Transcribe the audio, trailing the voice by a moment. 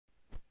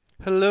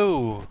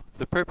Hello!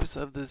 The purpose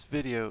of this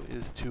video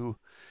is to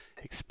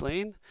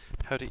explain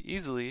how to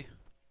easily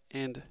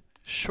and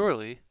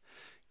surely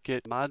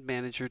get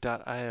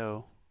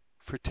modmanager.io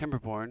for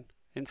Timberborn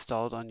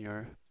installed on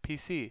your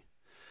PC.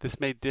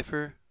 This may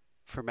differ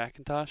for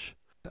Macintosh.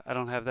 I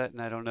don't have that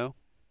and I don't know,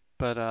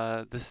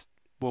 but this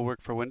will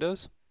work for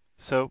Windows.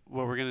 So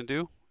what we're going to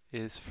do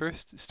is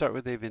first start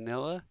with a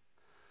vanilla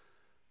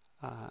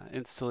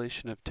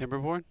installation of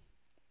Timberborn.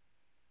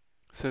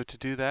 So to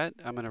do that,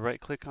 I'm going to right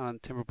click on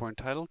Timberborn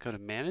title, go to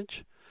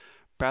Manage,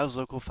 Browse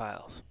Local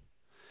Files.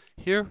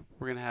 Here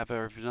we're going to have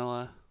our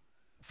vanilla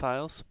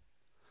files.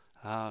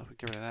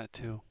 Get rid of that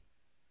too.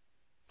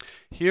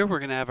 Here we're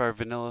going to have our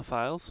vanilla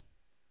files.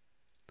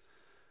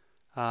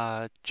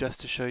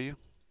 Just to show you,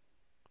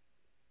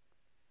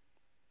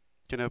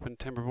 you can open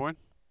Timberborn.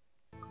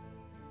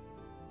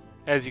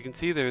 As you can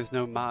see, there is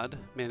no mod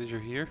manager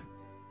here.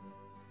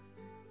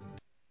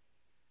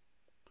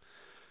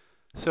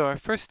 So our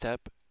first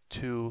step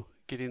to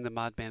getting the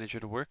mod manager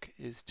to work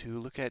is to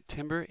look at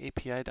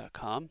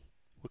timberapi.com.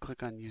 We'll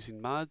click on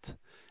using mods,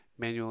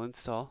 manual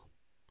install.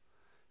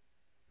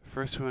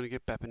 First we want to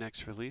get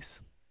BepInEx release.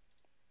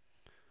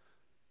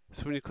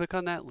 So when you click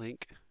on that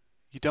link,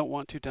 you don't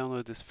want to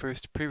download this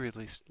first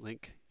pre-release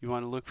link. You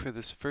want to look for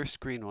this first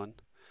green one.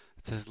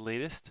 It says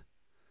latest.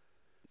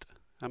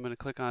 I'm going to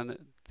click on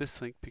this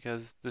link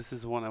because this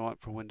is the one I want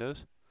for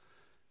Windows.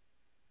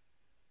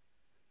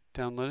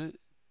 Download it.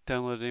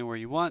 Download it anywhere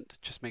you want.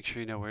 Just make sure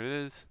you know where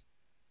it is.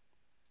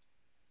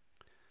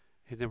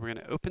 And then we're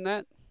going to open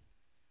that.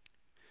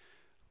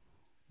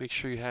 Make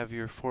sure you have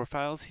your 4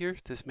 files here.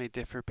 This may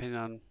differ depending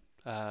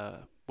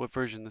on what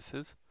version this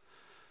is.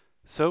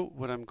 So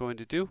what I'm going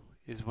to do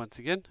is once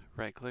again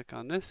right click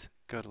on this,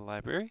 go to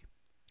Library,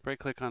 right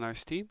click on our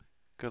Steam,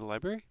 go to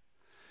Library,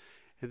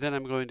 and then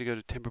I'm going to go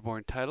to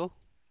Timberborn title,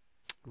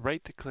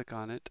 right to click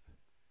on it,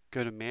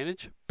 go to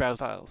Manage, Browse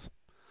Files.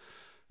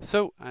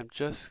 So I'm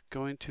just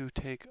going to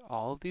take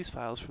all of these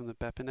files from the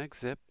BepInEx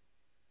zip,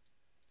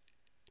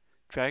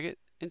 drag it,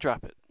 and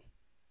drop it.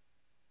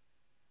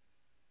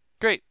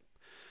 Great!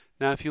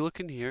 Now if you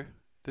look in here,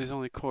 there's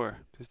only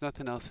core. There's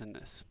nothing else in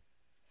this.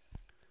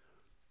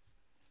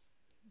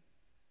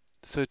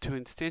 So to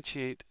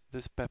instantiate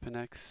this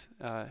BepInEx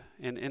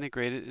and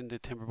integrate it into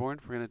Timberborn,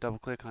 we're going to double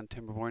click on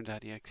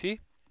timberborn.exe.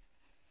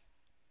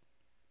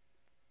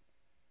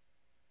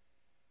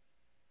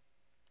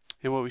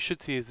 And what we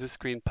should see is this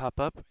screen pop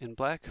up in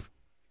black,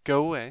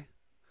 go away.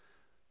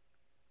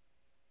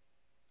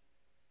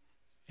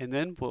 And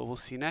then what we'll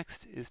see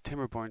next is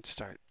Timberborn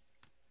start.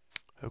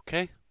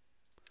 Okay.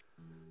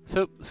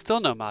 So still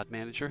no mod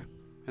manager,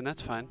 and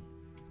that's fine.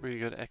 We're going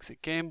to go to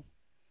exit game.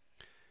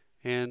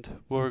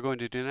 And what we're going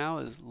to do now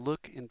is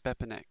look in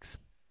BepInEx.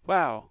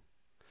 Wow!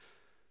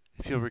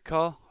 If you'll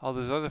recall, all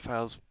those other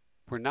files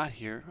were not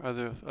here,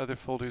 other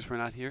folders were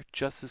not here,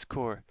 just this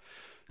core.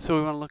 So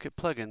we want to look at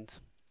plugins.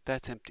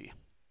 That's empty.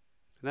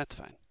 And that's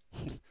fine.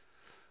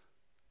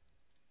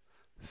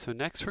 So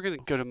next we're going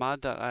to go to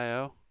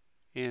mod.io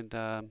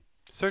and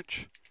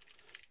search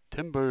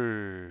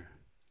Timber.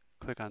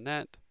 Click on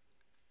that.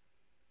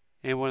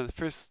 And one of the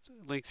first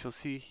links you'll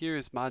see here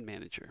is Mod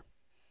Manager.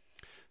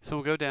 So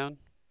we'll go down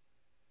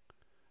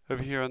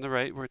over here on the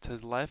right where it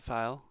says Live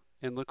File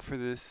and look for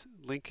this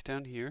link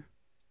down here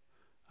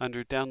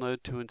under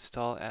Download to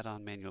install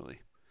add-on manually.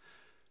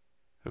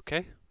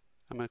 Okay,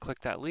 I'm going to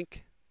click that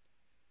link.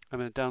 I'm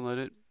going to download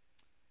it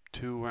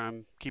to where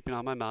I'm keeping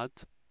all my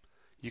mods.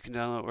 You can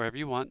download it wherever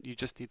you want. You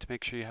just need to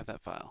make sure you have that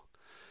file.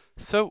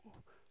 So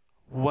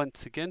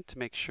once again, to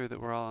make sure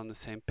that we're all on the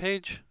same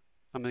page,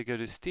 I'm going to go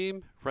to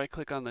Steam,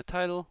 right-click on the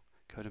title,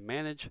 go to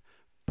Manage,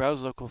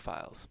 Browse Local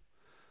Files.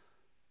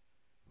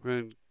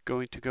 We're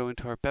going to go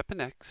into our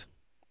BepInEx.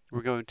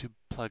 We're going to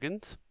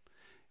Plugins,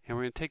 and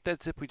we're going to take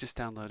that zip we just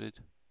downloaded,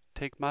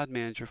 take Mod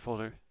Manager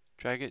folder,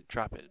 drag it,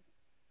 drop it.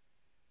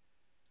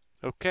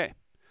 Okay,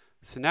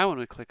 so now when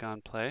we click on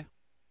Play,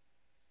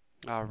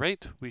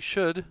 alright, we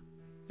should,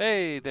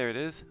 hey, there it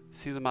is,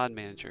 see the Mod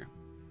Manager.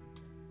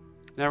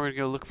 Now we're going to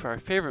go look for our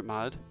favorite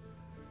mod.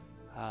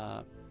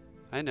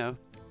 I know.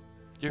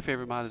 Your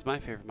favorite mod is my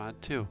favorite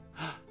mod too.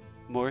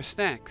 More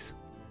snacks.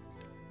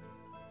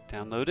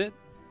 Download it.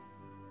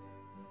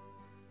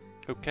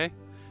 Okay.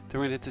 Then we're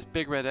going to hit this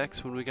big red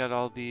X when we got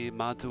all the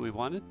mods that we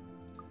wanted.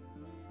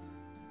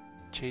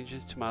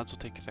 Changes to mods will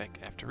take effect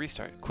after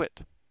restart.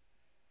 Quit.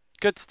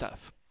 Good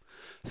stuff.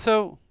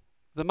 So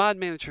the mod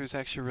manager is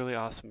actually really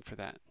awesome for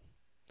that.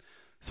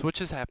 So what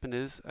just happened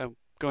is I'm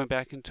going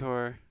back into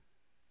our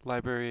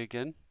library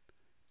again,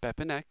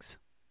 BepInEx,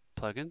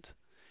 plugins,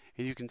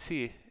 and you can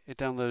see it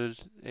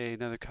downloaded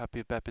another copy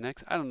of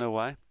BepInEx. I don't know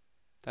why.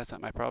 That's not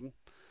my problem.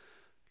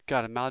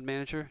 Got a mod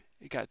manager,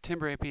 it got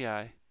Timber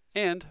API,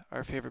 and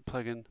our favorite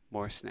plugin,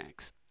 More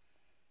Snacks.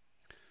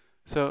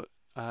 So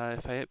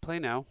if I hit play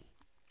now,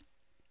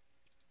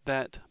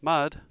 that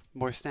mod,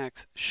 More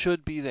Snacks,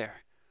 should be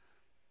there.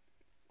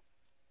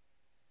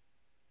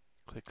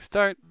 Click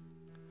Start,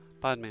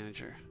 Mod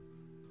Manager.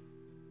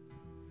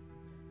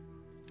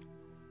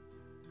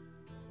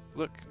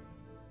 Look,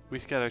 we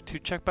got our 2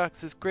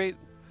 checkboxes, great.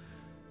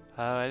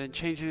 I didn't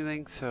change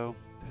anything, so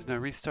there's no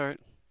restart.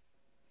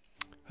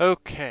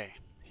 Okay,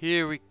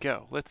 here we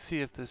go. Let's see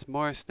if this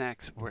More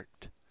Snacks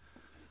worked.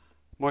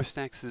 More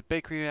Snacks is a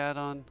bakery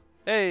add-on.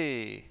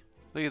 Hey!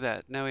 Look at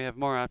that, now we have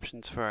more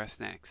options for our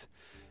snacks.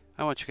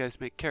 I want you guys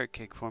to make carrot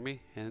cake for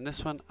me, and in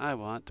this one, I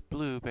want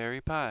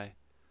blueberry pie.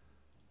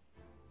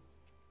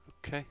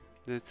 Okay,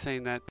 it's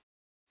saying that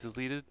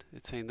deleted.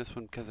 It's saying this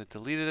one because I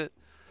deleted it.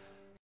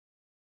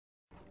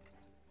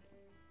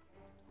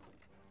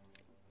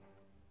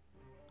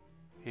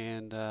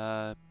 And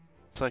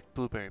select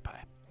blueberry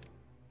pie.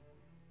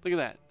 Look at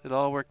that, it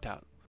all worked out.